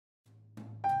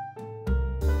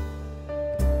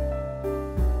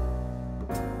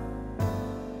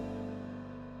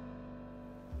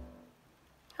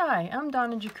Hi, I'm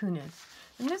Donna Druchunas.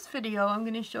 In this video, I'm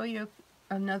going to show you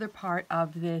another part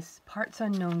of this Parts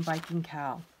Unknown Viking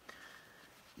cowl.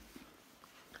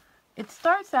 It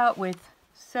starts out with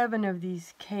 7 of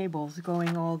these cables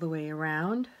going all the way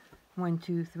around. 1,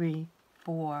 2, 3,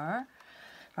 4,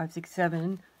 5, 6,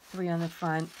 7, 3 on the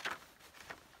front,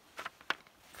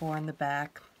 4 on the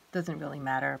back. Doesn't really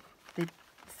matter. The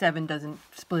 7 doesn't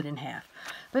split in half.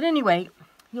 But anyway,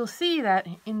 you'll see that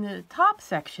in the top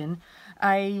section,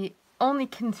 I only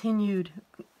continued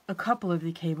a couple of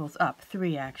the cables up,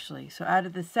 3 actually. So out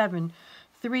of the 7,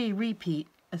 3 repeat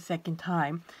a second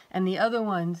time, and the other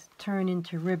ones turn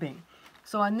into ribbing.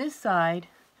 So on this side,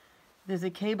 there's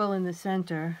a cable in the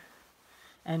center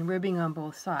and ribbing on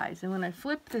both sides. And when I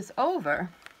flip this over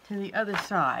to the other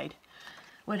side,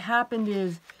 what happened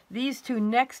is these two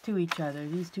next to each other,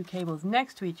 these 2 cables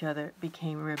next to each other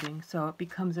became ribbing. So it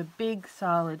becomes a big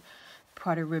solid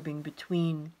part of ribbing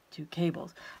between 2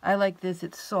 cables. I like this.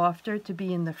 It's softer to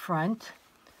be in the front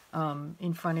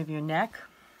of your neck.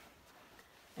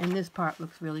 And this part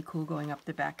looks really cool going up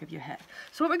the back of your head.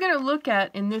 So what we're going to look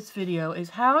at in this video is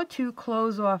how to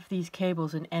close off these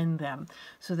cables and end them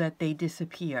so that they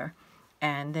disappear.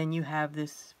 And then you have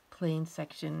this plain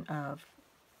section of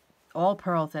all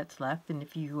pearls that's left, and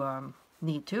if you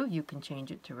need to, you can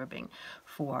change it to ribbing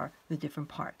for the different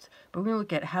parts. But we're going to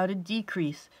look at how to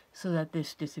decrease so that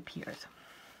this disappears.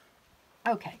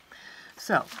 Okay,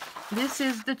 so this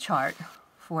is the chart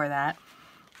for that,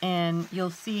 and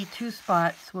you'll see 2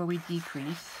 spots where we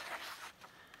decrease,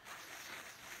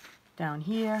 down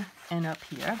here and up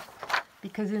here,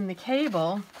 because in the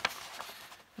cable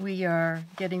we are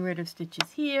getting rid of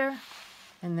stitches here,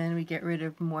 and then we get rid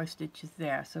of more stitches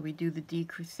there. So we do the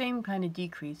decrease, same kind of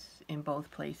decrease in both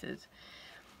places.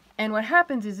 And what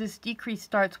happens is this decrease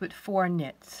starts with 4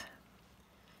 knits.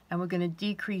 And we're going to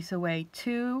decrease away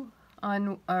 2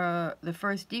 on the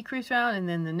first decrease round, and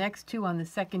then the next 2 on the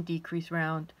second decrease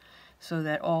round, so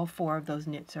that all 4 of those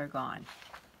knits are gone.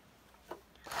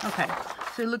 Okay,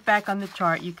 so look back on the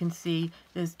chart, you can see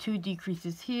there's 2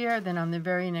 decreases here, then on the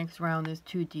very next round there's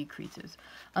 2 decreases.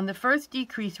 On the first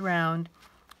decrease round,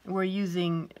 we're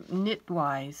using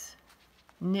knit-wise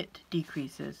knit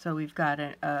decreases. So we've got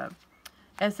a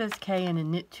SSK and a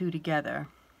knit 2 together.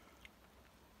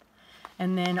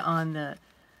 And then on the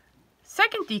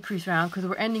second decrease round, because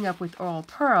we're ending up with all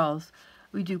pearls,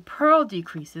 we do purl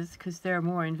decreases because they're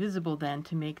more invisible then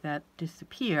to make that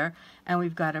disappear. And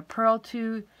we've got a purl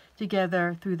 2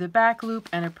 together through the back loop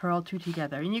and a purl 2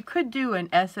 together. And you could do an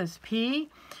SSP,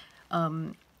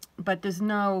 but there's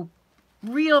no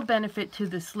real benefit to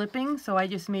the slipping, so I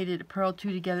just made it a purl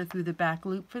 2 together through the back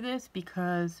loop for this,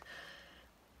 because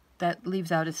that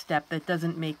leaves out a step that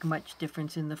doesn't make much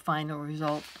difference in the final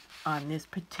result on this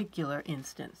particular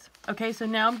instance. Okay, so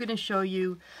now I'm going to show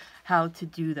you how to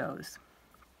do those.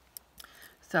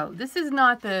 So this is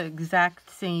not the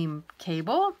exact same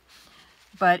cable,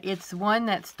 but it's one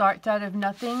that starts out of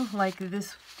nothing like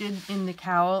this did in the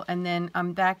cowl, and then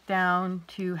I'm back down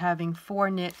to having 4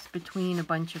 knits between a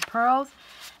bunch of pearls,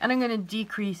 and I'm going to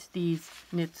decrease these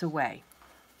knits away.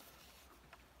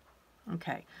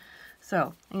 Okay,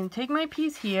 so I'm going to take my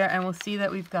piece here, and we'll see that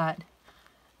we've got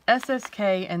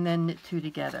SSK and then knit 2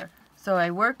 together. So I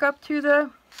work up to the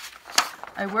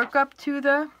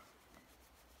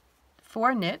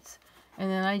 4 knits, and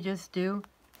then I just do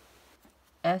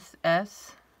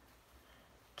SSK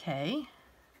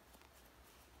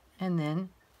and then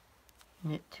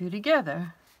knit 2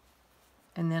 together,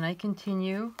 and then I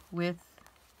continue with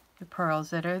the pearls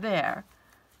that are there.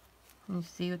 And you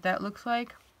see what that looks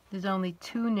like? There's only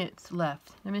 2 knits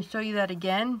left. Let me show you that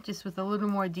again, just with a little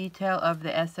more detail of the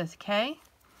SSK.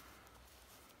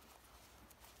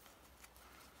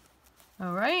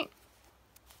 Alright,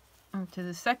 to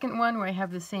the second one where I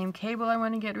have the same cable I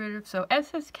want to get rid of. So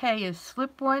SSK is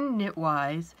slip 1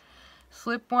 knitwise,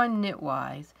 slip 1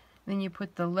 knitwise. Then you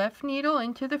put the left needle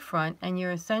into the front, and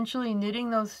you're essentially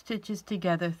knitting those stitches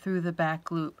together through the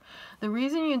back loop. The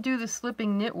reason you do the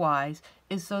slipping knitwise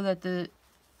is so that the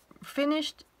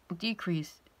finished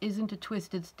decrease isn't a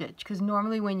twisted stitch, because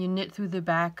normally when you knit through the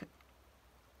back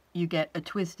you get a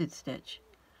twisted stitch.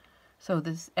 So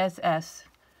this SS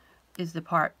is the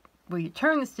part where you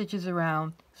turn the stitches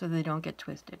around so they don't get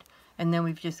twisted. And then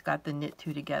we've just got the knit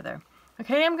 2 together.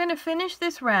 Okay, I'm going to finish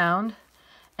this round,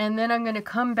 and then I'm going to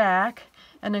come back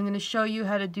and I'm going to show you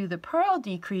how to do the purl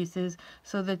decreases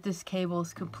so that this cable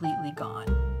is completely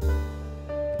gone.